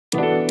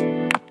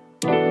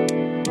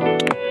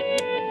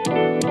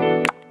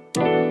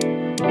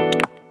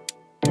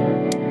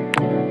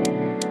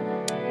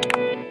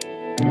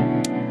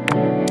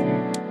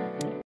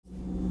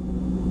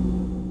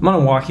I'm going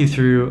to walk you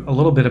through a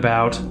little bit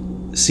about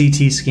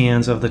CT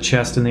scans of the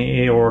chest and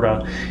the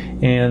aorta.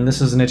 And this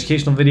is an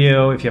educational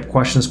video. If you have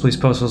questions, please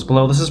post those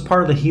below. This is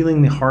part of the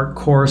Healing the Heart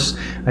course.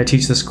 I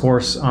teach this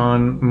course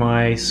on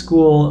my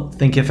school,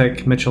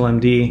 Thinkific Mitchell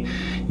MD.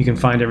 You can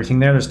find everything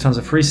there. There's tons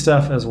of free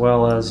stuff as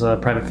well as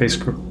private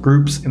Facebook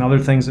groups and other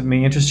things that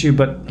may interest you.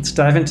 But let's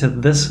dive into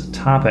this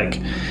topic.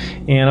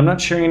 And I'm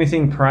not sharing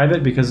anything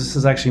private because this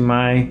is actually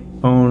my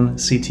own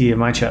CT of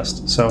my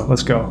chest. So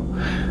let's go.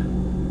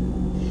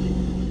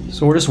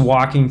 So we're just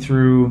walking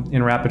through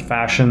in rapid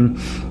fashion.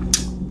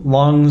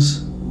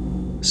 Lungs,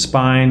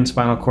 spine,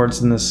 spinal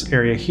cords in this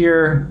area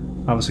here,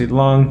 obviously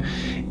lung,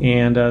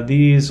 and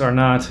these are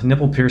not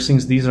nipple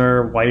piercings. These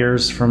are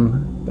wires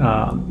from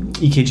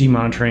EKG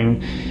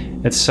monitoring,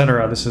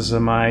 etc. This is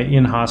my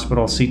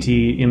in-hospital CT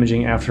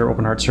imaging after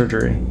open heart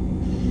surgery.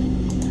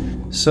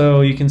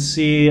 So you can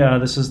see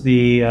this is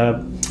the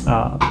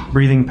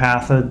breathing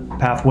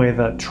pathway,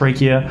 the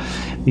trachea.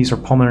 These are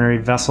pulmonary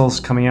vessels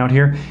coming out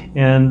here.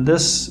 And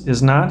this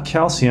is not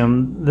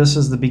calcium. This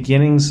is the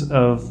beginnings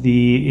of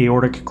the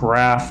aortic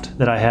graft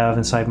that I have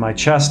inside my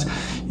chest.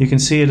 You can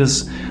see it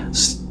is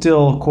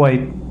still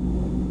quite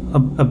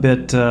a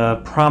bit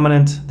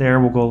prominent there.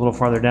 We'll go a little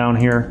farther down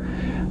here.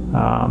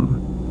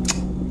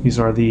 These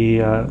are the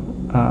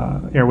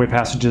airway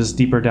passages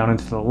deeper down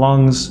into the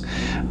lungs.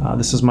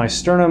 This is my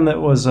sternum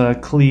that was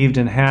cleaved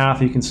in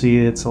half. You can see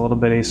it's a little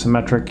bit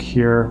asymmetric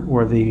here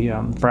where the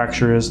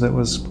fracture is that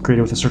was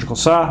created with a surgical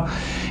saw.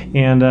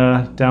 And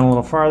down a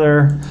little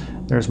farther,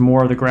 there's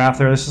more of the graft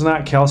there. This is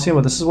not calcium,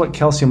 but this is what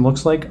calcium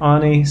looks like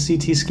on a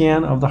CT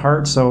scan of the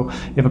heart. So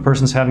if a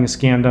person's having a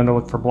scan done to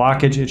look for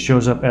blockage, it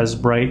shows up as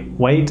bright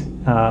white,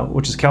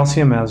 which is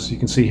calcium, as you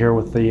can see here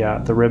with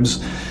the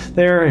ribs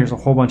there. Here's a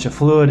whole bunch of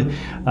fluid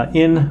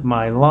in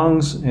my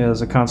lungs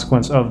as a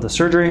consequence of the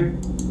surgery.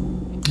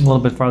 A little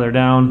bit farther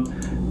down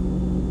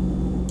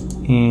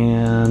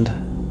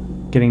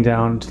and getting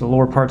down to the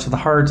lower parts of the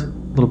heart, a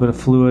little bit of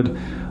fluid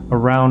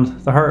around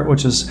the heart,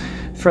 which is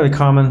fairly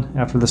common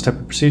after this type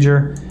of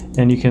procedure.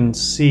 And you can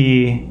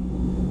see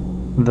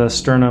the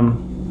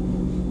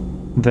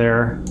sternum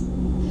there.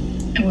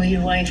 Will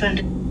your wife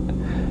under?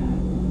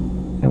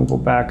 And we'll go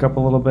back up a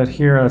little bit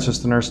here. That's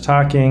just the nurse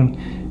talking.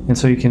 And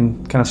so you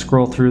can kind of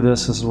scroll through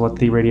this. This is what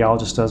the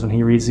radiologist does when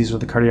he reads these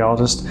with the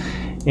cardiologist.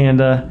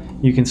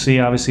 And you can see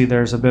obviously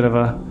there's a bit of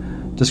a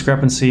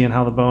discrepancy in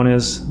how the bone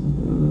is.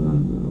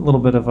 A little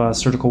bit of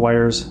surgical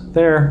wires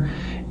there,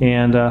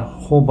 and a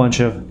whole bunch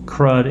of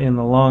crud in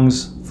the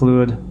lungs,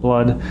 fluid,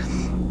 blood.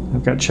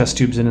 I've got chest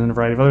tubes in and a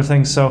variety of other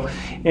things. So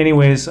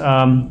anyways,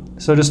 so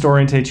just to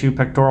orientate you,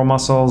 pectoral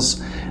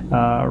muscles,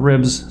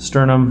 ribs,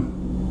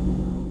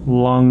 sternum,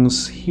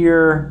 lungs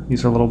here.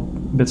 These are little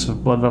bits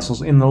of blood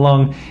vessels in the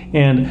lung,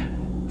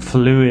 and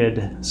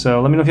fluid.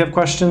 So let me know if you have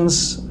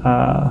questions.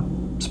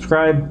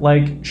 Subscribe,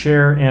 like,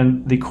 share,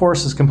 and the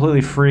course is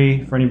completely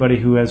free for anybody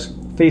who is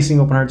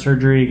facing open heart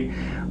surgery,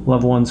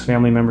 loved ones,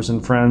 family members,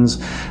 and friends.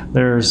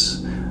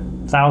 There's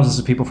thousands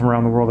of people from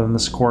around the world in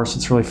this course.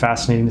 It's really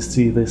fascinating to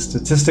see the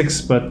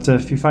statistics, but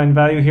if you find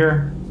value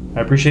here, I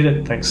appreciate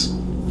it. Thanks.